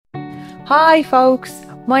Hi folks,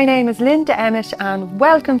 my name is Linda Emmett and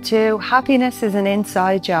welcome to Happiness is an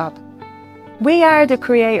Inside Job. We are the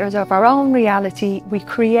creators of our own reality, we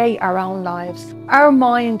create our own lives. Our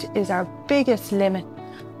mind is our biggest limit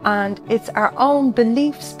and it's our own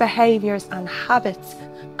beliefs, behaviours and habits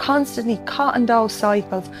constantly caught in those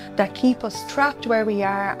cycles that keep us trapped where we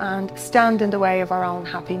are and stand in the way of our own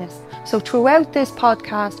happiness. So throughout this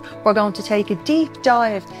podcast, we're going to take a deep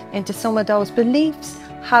dive into some of those beliefs,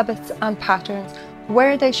 habits and patterns,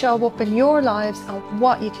 where they show up in your lives and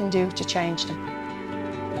what you can do to change them.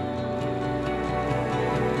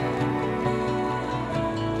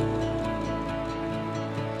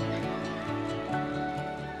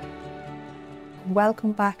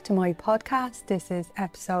 Welcome back to my podcast. This is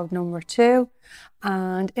episode number 2,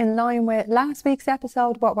 and in line with last week's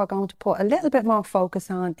episode, what we're going to put a little bit more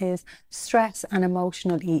focus on is stress and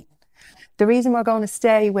emotional eating. The reason we're going to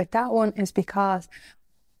stay with that one is because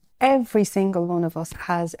every single one of us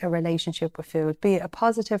has a relationship with food, be it a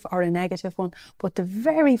positive or a negative one, but the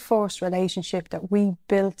very first relationship that we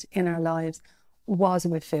built in our lives was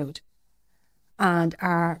with food and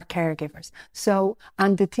our caregivers. So,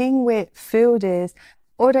 and the thing with food is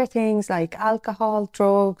other things like alcohol,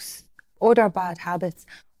 drugs, other bad habits,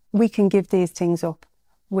 we can give these things up.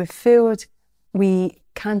 With food, we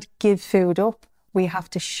can't give food up. We have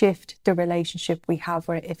to shift the relationship we have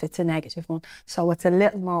with it if it's a negative one. So it's a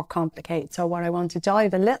little more complicated. So what I want to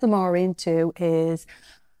dive a little more into is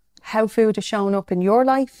how food is showing up in your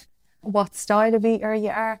life, what style of eater you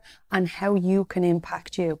are, and how you can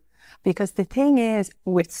impact you. Because the thing is,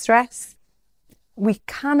 with stress, we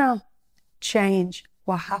cannot change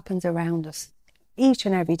what happens around us each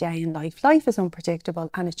and every day in life. Life is unpredictable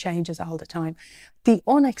and it changes all the time. The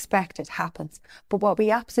unexpected happens, but what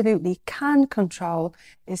we absolutely can control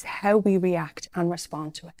is how we react and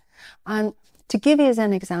respond to it. And to give you as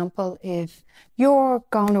an example, if you're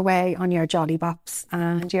going away on your jolly bops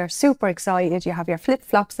and you're super excited, you have your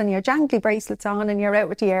flip-flops and your jangly bracelets on and you're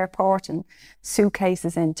out at the airport and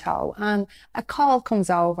suitcases in tow, and a call comes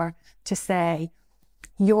over to say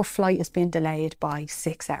your flight has been delayed by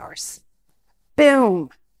 6 hours. Boom!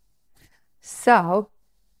 So,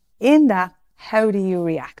 in that, how do you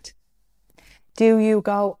react? Do you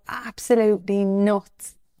go absolutely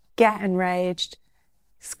nuts, get enraged,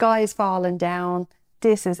 sky's falling down,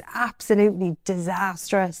 this is absolutely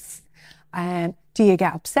disastrous? Do you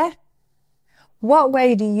get upset? What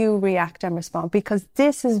way do you react and respond? Because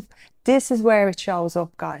this is where it shows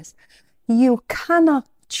up, guys. You cannot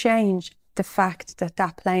change the fact that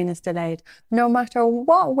that plane is delayed. No matter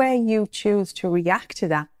what way you choose to react to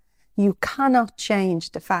that, you cannot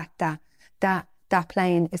change the fact that that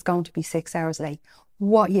plane is going to be 6 hours late.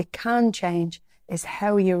 What you can change is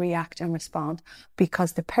how you react and respond,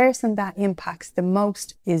 because the person that impacts the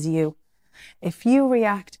most is you. If you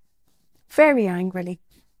react very angrily,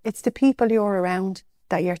 it's the people you're around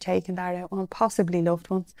that you're taking that out on, possibly loved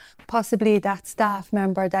ones, possibly that staff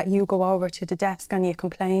member that you go over to the desk and you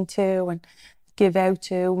complain to and give out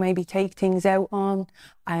to, maybe take things out on,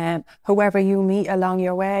 whoever you meet along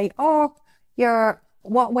your way, or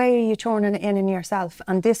what way are you turning it in yourself?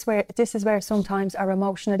 And this is where sometimes our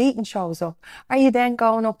emotional eating shows up. Are you then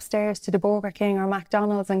going upstairs to the Burger King or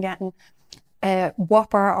McDonald's and getting a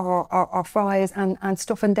Whopper or fries and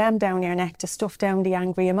stuffing them down your neck to stuff down the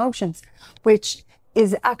angry emotions, which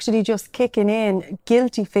is actually just kicking in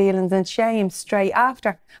guilty feelings and shame straight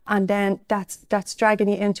after, and then that's dragging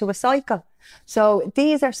you into a cycle. So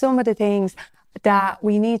these are some of the things that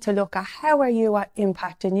we need to look at. How are you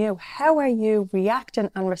impacting you? How are you reacting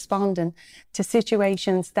and responding to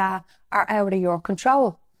situations that are out of your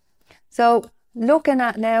control? So looking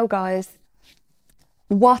at now, guys,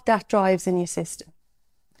 what that drives in your system.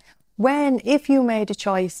 If you made a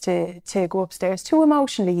choice to go upstairs to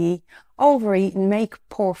emotionally eat, overeat and make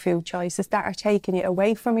poor food choices that are taking you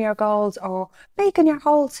away from your goals or making your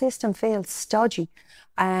whole system feel stodgy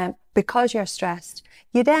because you're stressed,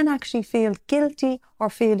 you then actually feel guilty or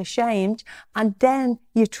feel ashamed, and then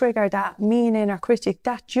you trigger that mean inner critic,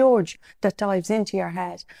 that judge that dives into your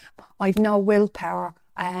head. I've no willpower,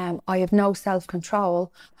 I have no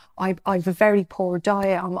self-control, I've a very poor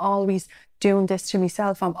diet, I'm always doing this to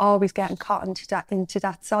myself, I'm always getting caught into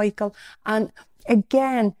that cycle. And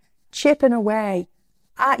again, chipping away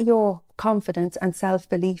at your confidence and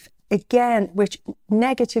self-belief, again, which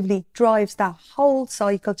negatively drives that whole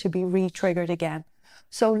cycle to be re-triggered again.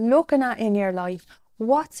 So looking at in your life,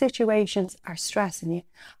 what situations are stressing you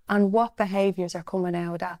and what behaviours are coming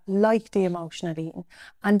out of that, like the emotional eating,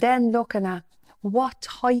 and then looking at what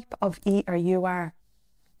type of eater you are.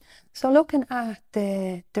 So looking at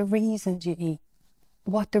the reasons you eat.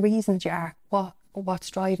 what the reasons you are, what's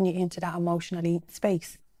driving you into that emotional eating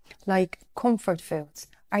space. Like comfort foods.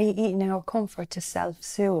 Are you eating out of comfort to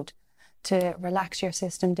self-soothe, to relax your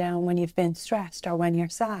system down when you've been stressed or when you're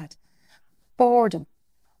sad? Boredom.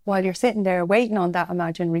 While you're sitting there waiting on that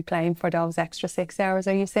imaginary plane for those extra 6 hours,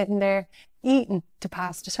 are you sitting there eating to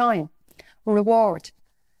pass the time? Reward.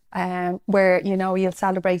 Where, you know, you'll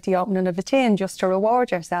celebrate the opening of a tin just to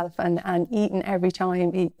reward yourself, and eating every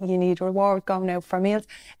time you need reward, going out for meals.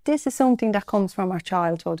 This is something that comes from our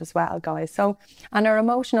childhood as well, guys. So, and our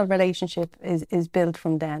emotional relationship is built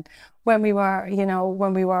from then. When we were, you know,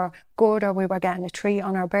 when we were good, or we were getting a treat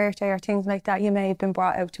on our birthday or things like that, you may have been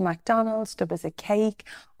brought out to McDonald's, there was a cake.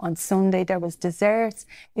 On Sunday there was desserts.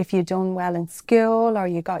 If you done well in school, or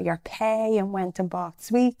you got your pay and went and bought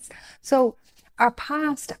sweets. So our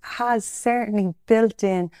past has certainly built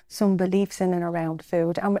in some beliefs in and around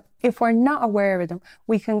food, and if we're not aware of them,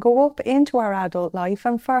 we can go up into our adult life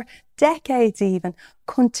and for decades even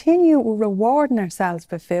continue rewarding ourselves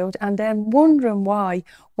with food, and then wondering why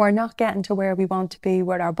we're not getting to where we want to be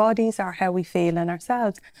with our bodies or how we feel in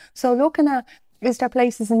ourselves. So looking at, is there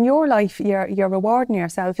places in your life you're rewarding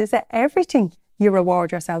yourself? Is it everything you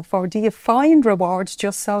reward yourself for? Do you find rewards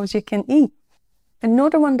just so as you can eat?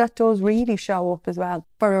 Another one that does really show up as well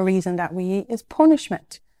for a reason that we eat is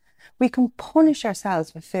punishment. We can punish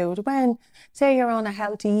ourselves with food when, say, you're on a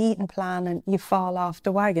healthy eating plan and you fall off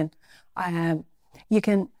the wagon. You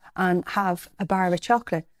can have a bar of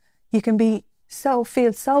chocolate. You can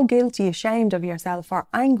feel so guilty, ashamed of yourself, or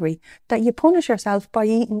angry that you punish yourself by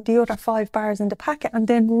eating the other 5 bars in the packet, and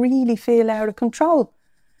then really feel out of control.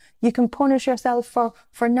 You can punish yourself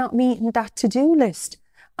for not meeting that to-do list,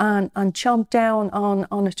 and chomp down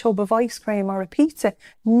on a tub of ice cream or a pizza,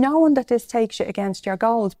 knowing that this takes you against your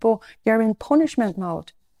goals, but you're in punishment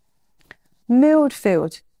mode. Mood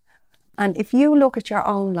food. And if you look at your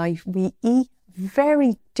own life, we eat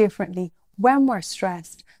very differently when we're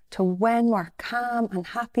stressed to when we're calm and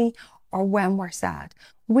happy, or when we're sad.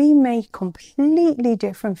 We make completely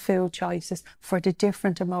different food choices for the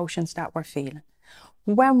different emotions that we're feeling.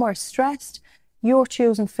 When we're stressed, you're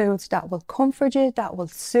choosing foods that will comfort you, that will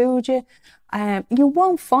soothe you. You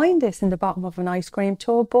won't find this in the bottom of an ice cream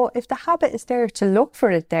tub, but if the habit is there to look for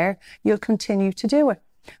it there, you'll continue to do it.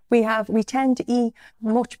 We tend to eat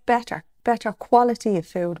much better quality of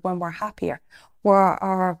food when we're happier, where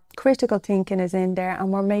our critical thinking is in there and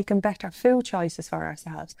we're making better food choices for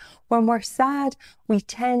ourselves. When we're sad, we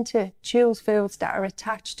tend to choose foods that are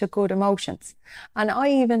attached to good emotions. And I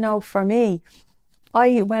even know for me,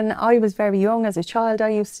 when I was very young as a child, I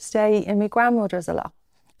used to stay in my grandmother's a lot.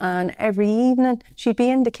 And every evening, she'd be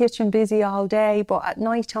in the kitchen busy all day, but at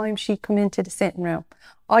night time, she'd come into the sitting room.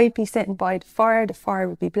 I'd be sitting by the fire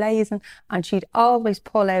would be blazing, and she'd always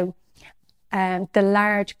pull out the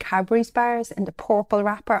large Cadbury's bars in the purple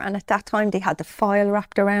wrapper, and at that time they had the foil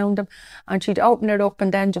wrapped around them, and she'd open it up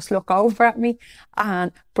and then just look over at me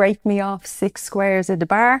and break me off 6 squares of the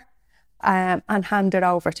bar and hand it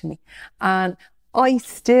over to me. And I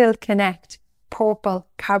still connect purple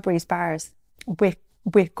Cadbury's bars with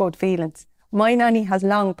good feelings. My nanny has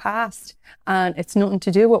long passed, and it's nothing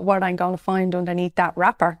to do with what I'm going to find underneath that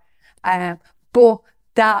wrapper. But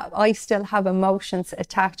that I still have emotions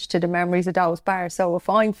attached to the memories of those bars. So if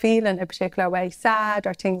I'm feeling a particular way, sad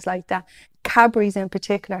or things like that, Cadbury's in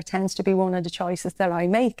particular tends to be one of the choices that I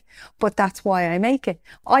make. But that's why I make it.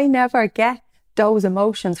 I never get those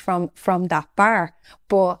emotions from that bar,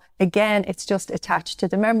 but again, it's just attached to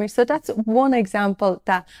the memory. So that's one example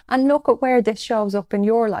and look at where this shows up in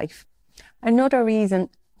your life. Another reason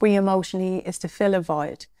we emotionally is to fill a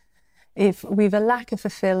void. If we've a lack of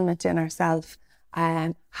fulfillment in ourselves,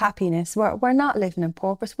 happiness, we're not living in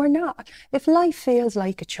purpose. If life feels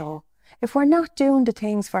like a chore, if we're not doing the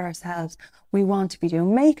things for ourselves we want to be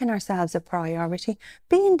doing, making ourselves a priority,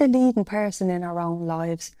 being the leading person in our own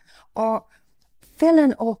lives, or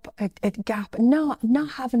filling up a gap, not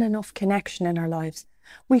having enough connection in our lives,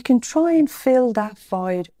 we can try and fill that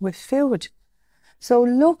void with food. So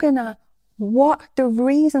looking at what the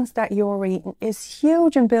reasons that you're eating is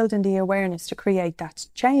huge in building the awareness to create that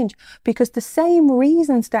change, because the same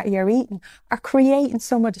reasons that you're eating are creating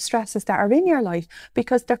some of the stresses that are in your life,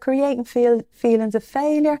 because they're creating feelings of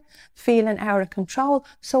failure, feeling out of control.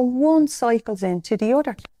 So one cycles into the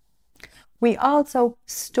other. We also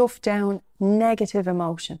stuff down negative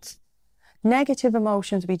emotions. Negative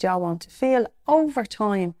emotions we don't want to feel. Over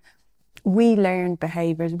time, we learn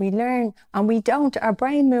behaviours. Our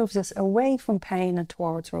brain moves us away from pain and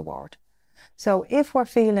towards reward. So if we're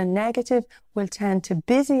feeling negative, we'll tend to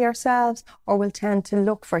busy ourselves, or we'll tend to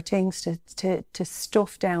look for things to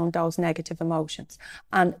stuff down those negative emotions.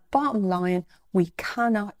 And bottom line, we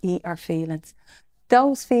cannot eat our feelings.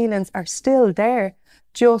 Those feelings are still there,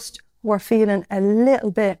 just we're feeling a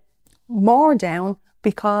little bit more down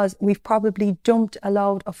because we've probably dumped a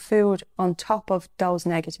load of food on top of those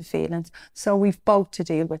negative feelings. So we've both to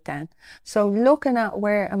deal with then. So looking at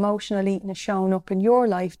where emotional eating is showing up in your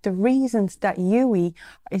life, the reasons that you eat,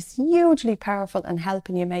 is hugely powerful in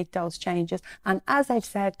helping you make those changes. And as I've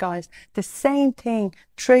said, guys, the same thing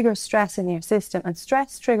triggers stress in your system, and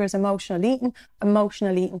stress triggers emotional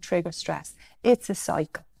eating triggers stress. It's a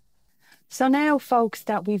cycle. So now, folks,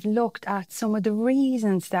 that we've looked at some of the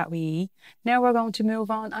reasons that we eat, now we're going to move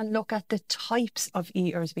on and look at the types of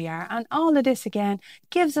eaters we are. And all of this, again,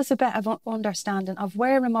 gives us a bit of an understanding of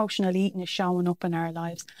where emotional eating is showing up in our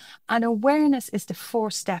lives. And awareness is the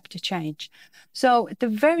first step to change. So the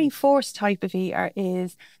very first type of eater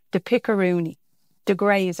is the pickaroony, the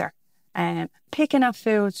grazer. Picking at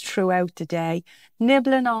foods throughout the day,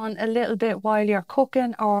 nibbling on a little bit while you're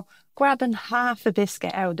cooking, or grabbing half a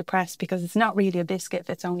biscuit out of the press, because it's not really a biscuit if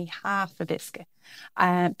it's only half a biscuit.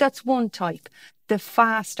 That's one type. The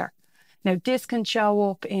faster. Now, this can show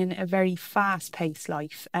up in a very fast-paced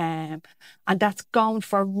life, and that's going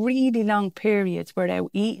for really long periods without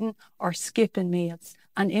eating or skipping meals,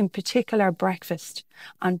 and in particular breakfast.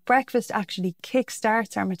 And breakfast actually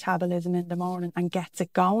kickstarts our metabolism in the morning and gets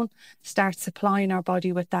it going, starts supplying our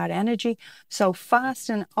body with that energy. So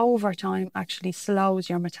fasting over time actually slows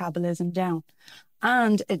your metabolism down,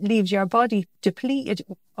 and it leaves your body depleted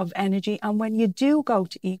of energy. And when you do go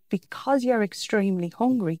to eat, because you're extremely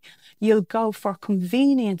hungry, you'll go for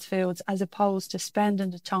convenience foods as opposed to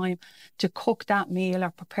spending the time to cook that meal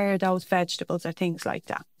or prepare those vegetables or things like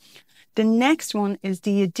that. The next one is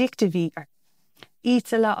the addictive eater.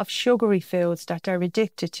 Eats a lot of sugary foods that they're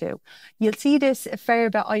addicted to. You'll see this a fair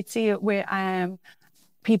bit. I'd see it with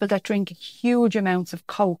people that drink huge amounts of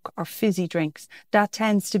Coke or fizzy drinks. That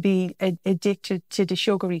tends to be addicted to the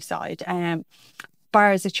sugary side.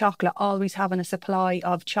 Bars of chocolate, always having a supply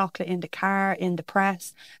of chocolate in the car, in the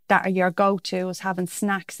press, that are your go-tos, having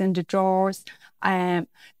snacks in the drawers.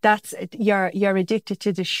 That's you're addicted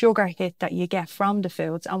to the sugar hit that you get from the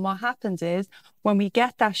foods. And what happens is, when we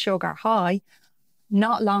get that sugar high,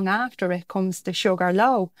 not long after it comes the sugar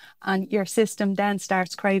low, and your system then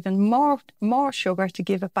starts craving more sugar to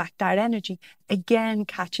give it back that energy, again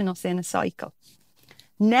catching us in a cycle.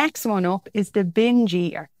 Next one up is the binge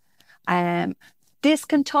eater. This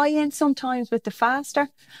can tie in sometimes with the faster,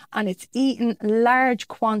 and it's eating large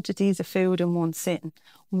quantities of food in one sitting,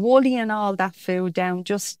 woolying all that food down,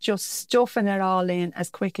 just stuffing it all in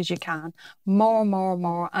as quick as you can,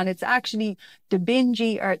 more. And it's actually, the binge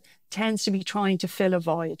eater tends to be trying to fill a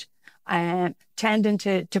void, tending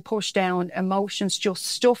to push down emotions, just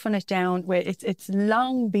stuffing it down, where it's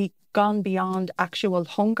long gone beyond actual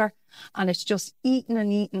hunger, and it's just eating,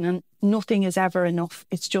 and nothing is ever enough.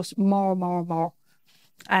 It's just more.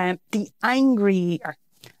 The angry eater.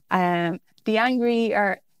 The angry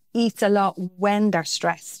eater eats a lot when they're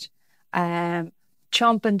stressed,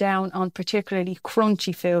 chomping down on particularly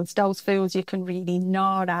crunchy foods, those foods you can really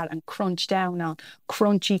gnaw at and crunch down on,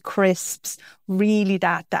 crunchy crisps, really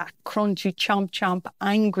that crunchy chomp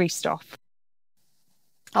angry stuff.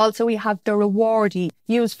 Also, we have the rewardee.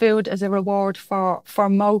 Use food as a reward for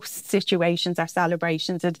most situations or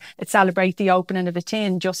celebrations. It celebrates the opening of a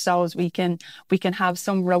tin just so as we can have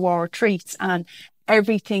some reward treats, and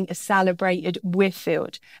everything is celebrated with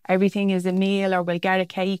food. Everything is a meal, or we'll get a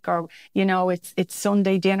cake, or it's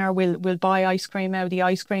Sunday dinner, we'll buy ice cream out of the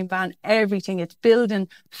ice cream van. Everything, it's building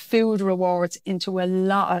food rewards into a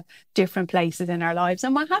lot of different places in our lives.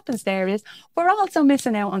 And what happens there is, we're also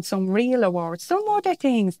missing out on some real rewards, some other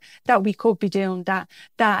things that we could be doing that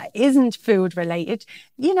isn't food related.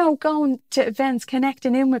 Going to events,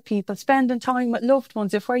 connecting in with people, spending time with loved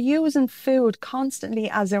ones. If we're using food constantly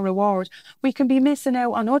as a reward, we can be missing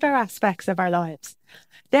out on other aspects of our lives.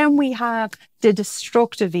 Then we have the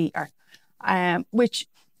destructive eater, which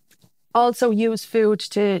also use food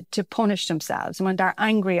to punish themselves when they're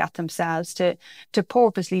angry at themselves, to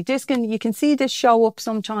purposely. You can see this show up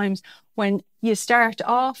sometimes when you start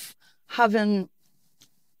off having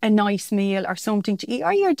a nice meal or something to eat,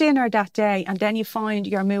 or your dinner that day, and then you find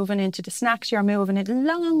you're moving into the snacks, you're moving it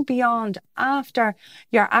long beyond after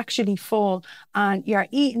you're actually full, and you're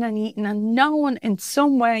eating and knowing in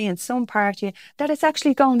some way, in some part of you, that it's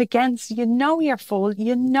actually going against, you're full,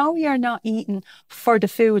 you're not eating for the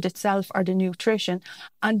food itself or the nutrition,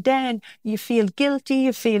 and then you feel guilty,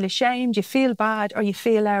 you feel ashamed, you feel bad, or you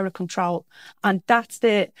feel out of control. And that's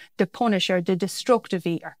the punisher, the destructive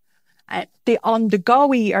eater. The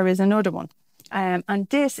on-the-go eater is another one. And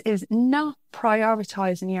this is not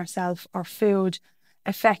prioritizing yourself or food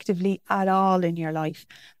effectively at all in your life.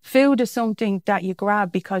 Food is something that you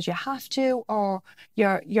grab because you have to, or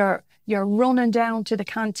you're running down to the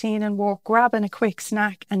canteen and work, grabbing a quick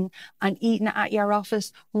snack and eating it at your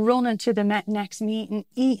office, running to the next meeting,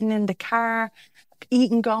 eating in the car,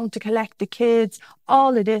 eating, going to collect the kids,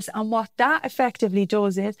 all of this. And what that effectively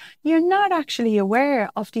does is you're not actually aware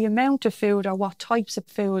of the amount of food or what types of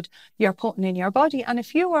food you're putting in your body. And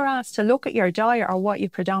if you were asked to look at your diet or what you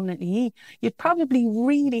predominantly eat, you'd probably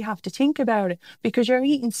really have to think about it, because you're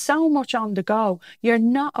eating so much on the go, you're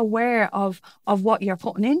not aware of what you're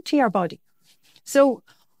putting into your body. So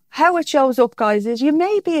how it shows up, guys, is you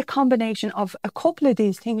may be a combination of a couple of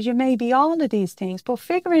these things, you may be all of these things, but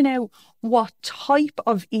figuring out what type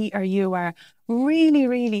of eater you are really,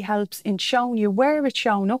 really helps in showing you where it's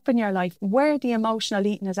shown up in your life, where the emotional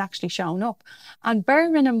eating is actually shown up. And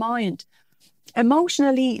bearing in mind,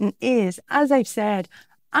 emotional eating is, as I've said,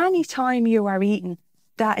 any time you are eating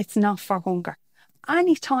that it's not for hunger.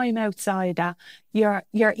 Any time outside that, you're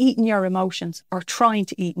eating your emotions, or trying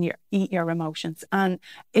to eat your emotions, and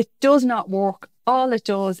it does not work. All it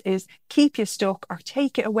does is keep you stuck or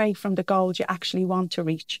take it away from the goals you actually want to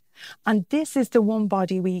reach. And this is the one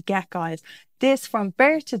body we get, guys. This, from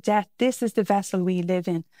birth to death, this is the vessel we live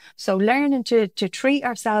in. So learning to treat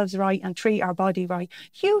ourselves right and treat our body right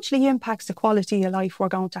hugely impacts the quality of life we're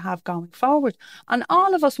going to have going forward. And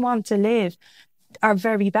all of us want to live our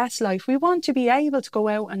very best life. We want to be able to go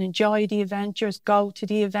out and enjoy the adventures, go to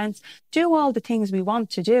the events, do all the things we want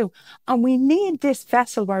to do. And we need this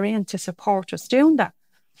vessel we're in to support us doing that.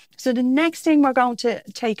 So the next thing we're going to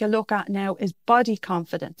take a look at now is body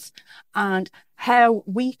confidence, and how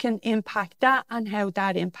we can impact that and how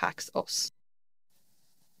that impacts us.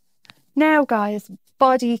 Now, guys,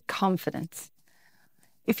 body confidence.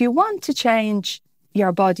 If you want to change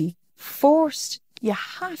your body, first you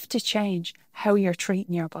have to change how you're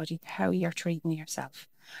treating your body, how you're treating yourself,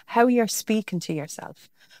 how you're speaking to yourself.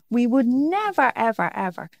 We would never, ever,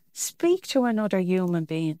 ever speak to another human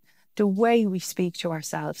being the way we speak to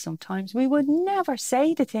ourselves sometimes. We would never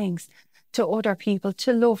say the things to other people,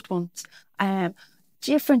 to loved ones,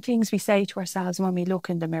 different things we say to ourselves when we look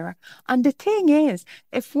in the mirror. And the thing is,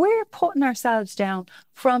 if we're putting ourselves down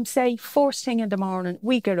from, say, first thing in the morning,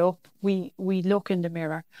 we get up, we look in the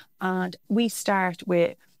mirror, and we start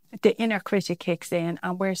with the inner critic kicks in,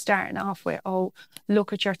 and we're starting off with, oh,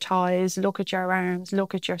 look at your thighs, look at your arms,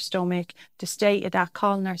 look at your stomach, the state of that,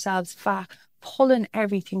 calling ourselves fat, pulling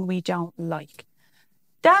everything we don't like.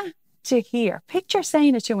 That to hear, picture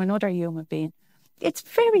saying it to another human being. It's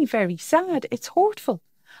very, very sad. It's hurtful.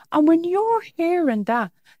 And when you're hearing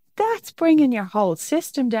that, that's bringing your whole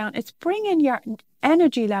system down. It's bringing your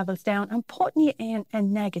energy levels down and putting you in a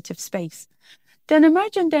negative space. Then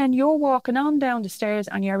imagine then you're walking on down the stairs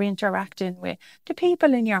and you're interacting with the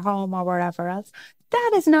people in your home or wherever else.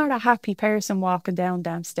 That is not a happy person walking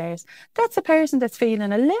downstairs. That's a person that's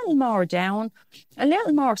feeling a little more down, a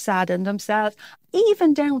little more sad in themselves,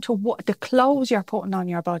 even down to what the clothes you're putting on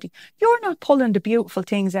your body. You're not pulling the beautiful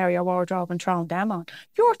things out of your wardrobe and throwing them on.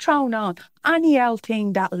 You're throwing on any old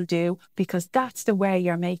thing that'll do, because that's the way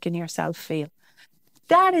you're making yourself feel.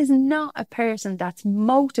 That is not a person that's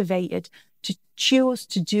motivated to choose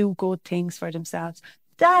to do good things for themselves.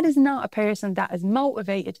 That is not a person that is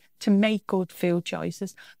motivated to make good food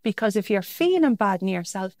choices, because if you're feeling bad in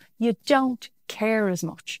yourself, you don't care as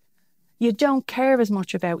much. You don't care as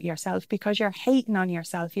much about yourself because you're hating on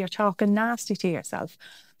yourself. You're talking nasty to yourself.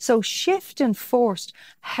 So shifting first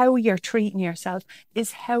how you're treating yourself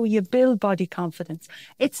is how you build body confidence.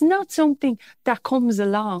 It's not something that comes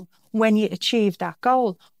along when you achieve that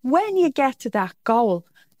goal. When you get to that goal,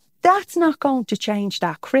 that's not going to change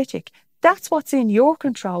that critic. That's what's in your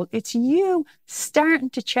control. It's you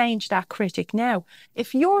starting to change that critic now.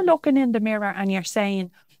 If you're looking in the mirror and you're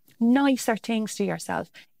saying nicer things to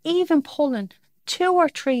yourself, even pulling 2 or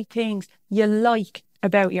 3 things you like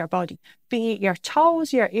about your body, be it your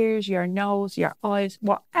toes, your ears, your nose, your eyes,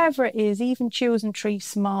 whatever it is, even choosing 3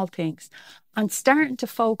 small things and starting to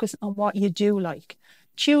focus on what you do like,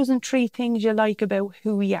 choosing 3 things you like about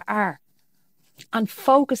who you are. and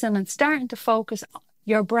focusing and starting to focus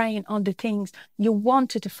your brain on the things you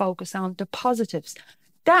wanted to focus on, the positives.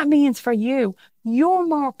 That means for you, you're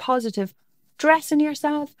more positive dressing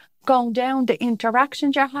yourself, going down, the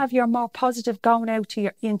interactions you have, you're more positive going out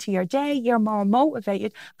into your day, you're more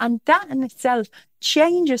motivated. And that in itself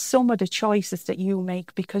changes some of the choices that you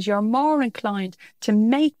make, because you're more inclined to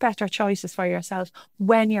make better choices for yourself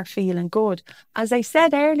when you're feeling good. As I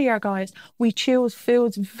said earlier, guys, we choose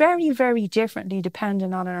foods very, very differently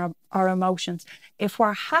depending on our emotions. If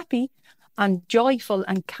we're happy and joyful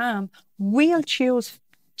and calm, we'll choose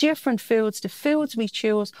different foods, the foods we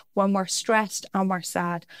choose when we're stressed and we're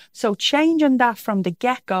sad. So changing that from the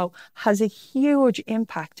get-go has a huge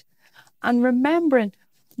impact. And remembering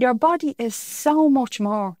your body is so much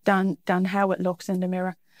more than how it looks in the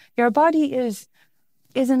mirror. Your body is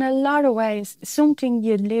in a lot of ways something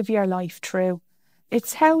you live your life through.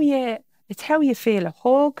 It's how you feel a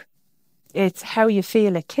hug, it's how you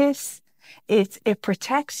feel a kiss. It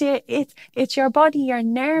protects you. It's your body, your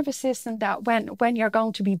nervous system, that when you're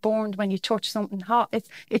going to be burned, when you touch something hot,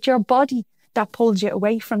 it's your body that pulls you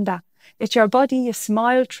away from that. It's your body you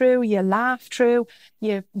smile through, you laugh through,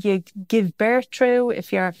 you give birth through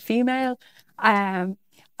if you're a female.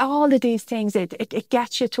 All of these things, it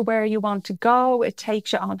gets you to where you want to go. It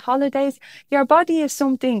takes you on holidays. Your body is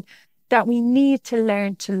something that we need to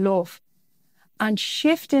learn to love. And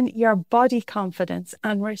shifting your body confidence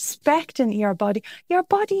and respecting your body. Your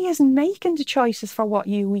body isn't making the choices for what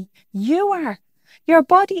you eat. You are. Your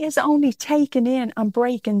body is only taking in and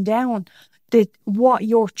breaking down what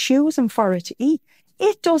you're choosing for it to eat.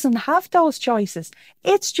 It doesn't have those choices.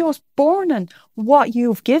 It's just burning what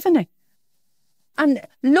you've given it. And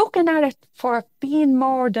looking at it for being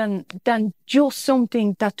more than just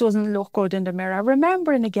something that doesn't look good in the mirror.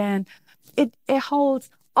 Remembering again, it holds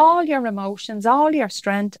all your emotions, all your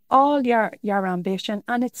strength, all your ambition,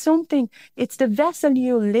 and it's the vessel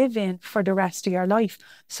you live in for the rest of your life.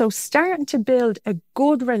 So starting to build a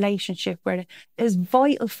good relationship with it is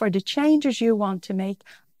vital for the changes you want to make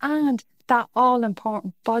and that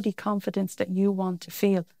all-important body confidence that you want to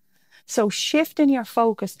feel. So shifting your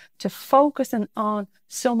focus to focusing on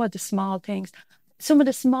some of the small things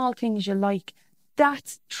you like,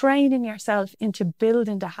 that's training yourself into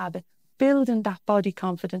building the habit, building that body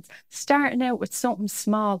confidence, starting out with something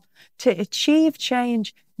small. To achieve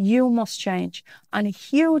change, you must change. And a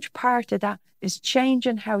huge part of that is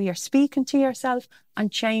changing how you're speaking to yourself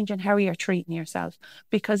and changing how you're treating yourself.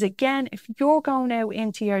 Because again, if you're going out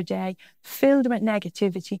into your day filled with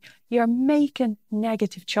negativity, you're making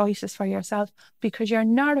negative choices for yourself because you're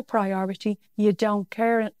not a priority. You don't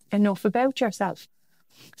care enough about yourself.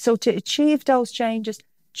 So to achieve those changes,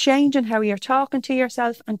 changing how you're talking to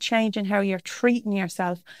yourself and changing how you're treating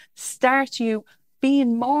yourself starts you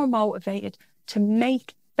being more motivated to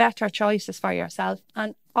make better choices for yourself.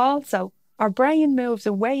 And also, our brain moves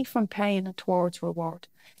away from pain and towards reward.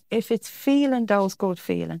 If it's feeling those good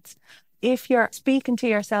feelings, if you're speaking to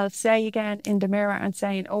yourself, say again in the mirror and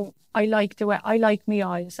saying, oh, I like the way, I like my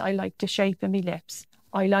eyes, I like the shape of my lips,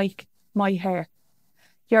 I like my hair.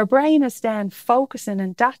 Your brain is then focusing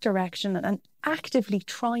in that direction and actively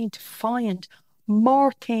trying to find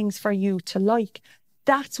more things for you to like.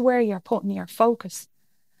 That's where you're putting your focus.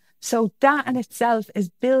 So that in itself is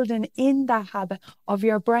building in that habit of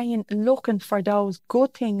your brain looking for those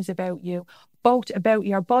good things about you, both about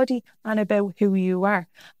your body and about who you are.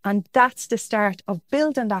 And that's the start of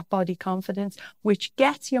building that body confidence, which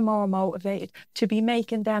gets you more motivated to be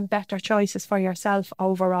making them better choices for yourself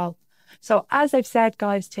overall. So as I've said,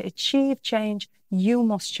 guys, to achieve change, you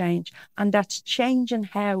must change. And that's changing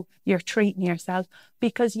how you're treating yourself,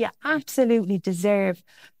 because you absolutely deserve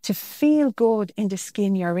to feel good in the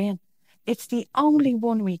skin you're in. It's the only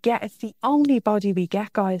one we get. It's the only body we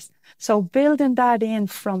get, guys. So building that in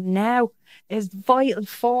from now is vital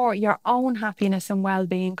for your own happiness and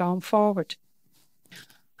well-being going forward.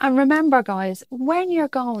 And remember, guys, when you're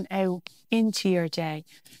going out into your day,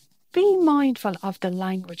 be mindful of the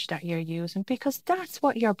language that you're using, because that's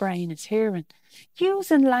what your brain is hearing.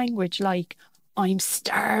 Using language like, I'm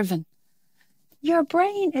starving. Your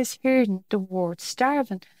brain is hearing the word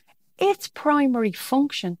starving. Its primary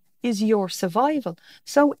function is your survival.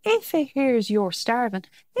 So if it hears you're starving,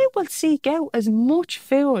 it will seek out as much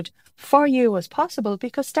food for you as possible,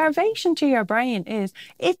 because starvation to your brain is,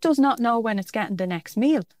 it does not know when it's getting the next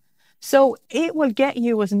meal. So it will get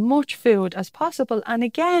you as much food as possible. And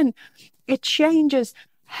again, it changes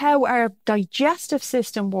how our digestive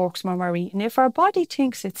system works when we're eating. If our body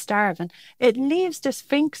thinks it's starving, it leaves the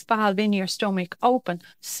sphinx valve in your stomach open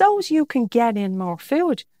so you can get in more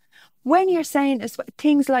food. When you're saying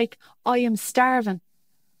things like, I am starving,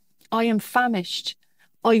 I am famished,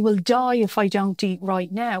 I will die if I don't eat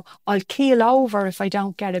right now, I'll keel over if I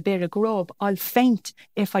don't get a bit of grub, I'll faint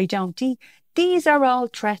if I don't eat. These are all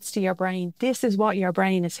threats to your brain. This is what your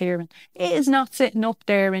brain is hearing. It is not sitting up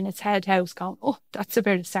there in its head house going, oh, that's a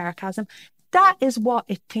bit of sarcasm. That is what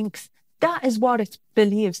it thinks. That is what it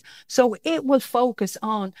believes. So it will focus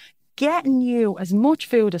on getting you as much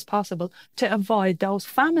food as possible to avoid those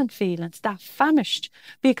famine feelings, that famished.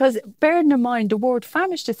 Because bearing in mind, the word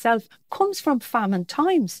famished itself comes from famine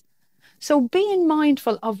times. So being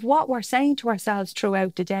mindful of what we're saying to ourselves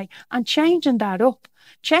throughout the day and changing that up,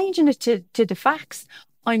 changing it to the facts.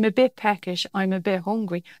 I'm a bit peckish, I'm a bit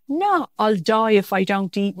hungry. No, I'll die if I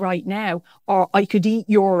don't eat right now, or I could eat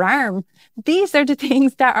your arm. These are the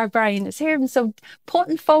things that our brain is hearing. So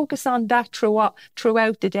putting focus on that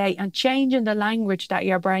throughout the day and changing the language that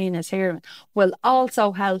your brain is hearing will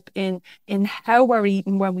also help in how we're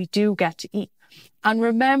eating when we do get to eat. And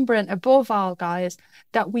remembering above all, guys,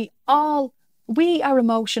 that we are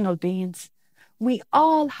emotional beings. We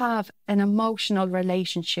all have an emotional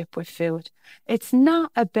relationship with food. It's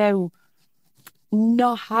not about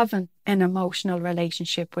not having an emotional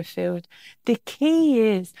relationship with food. The key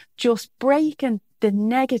is just breaking the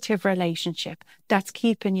negative relationship that's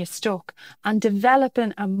keeping you stuck and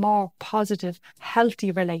developing a more positive,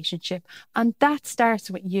 healthy relationship. And that starts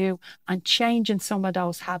with you and changing some of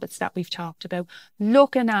those habits that we've talked about,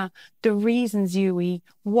 looking at the reasons you eat,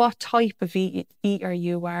 what type of eater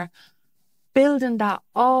you are, building that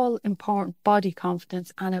all-important body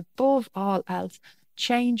confidence, and above all else,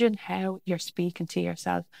 changing how you're speaking to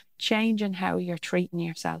yourself, changing how you're treating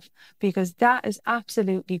yourself, because that is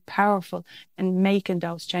absolutely powerful in making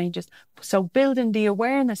those changes. So building the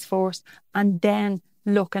awareness first, and then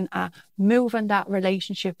looking at moving that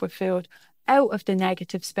relationship with food out of the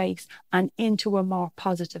negative space and into a more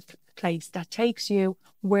positive place that takes you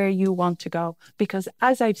where you want to go. Because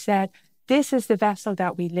as I've said, this is the vessel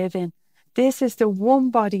that we live in. This is the one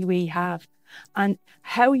body we have, and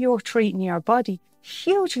how you're treating your body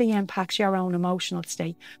hugely impacts your own emotional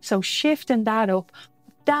state. So shifting that up,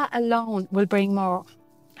 that alone will bring more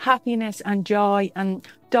happiness and joy and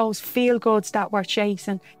those feel goods that we're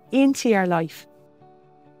chasing into your life.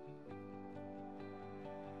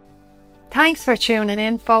 Thanks for tuning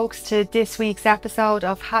in, folks, to this week's episode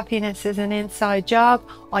of Happiness is an Inside Job.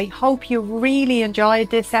 I hope you really enjoyed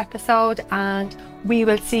this episode, and we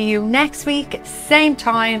will see you next week, same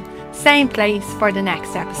time, same place, for the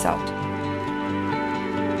next episode.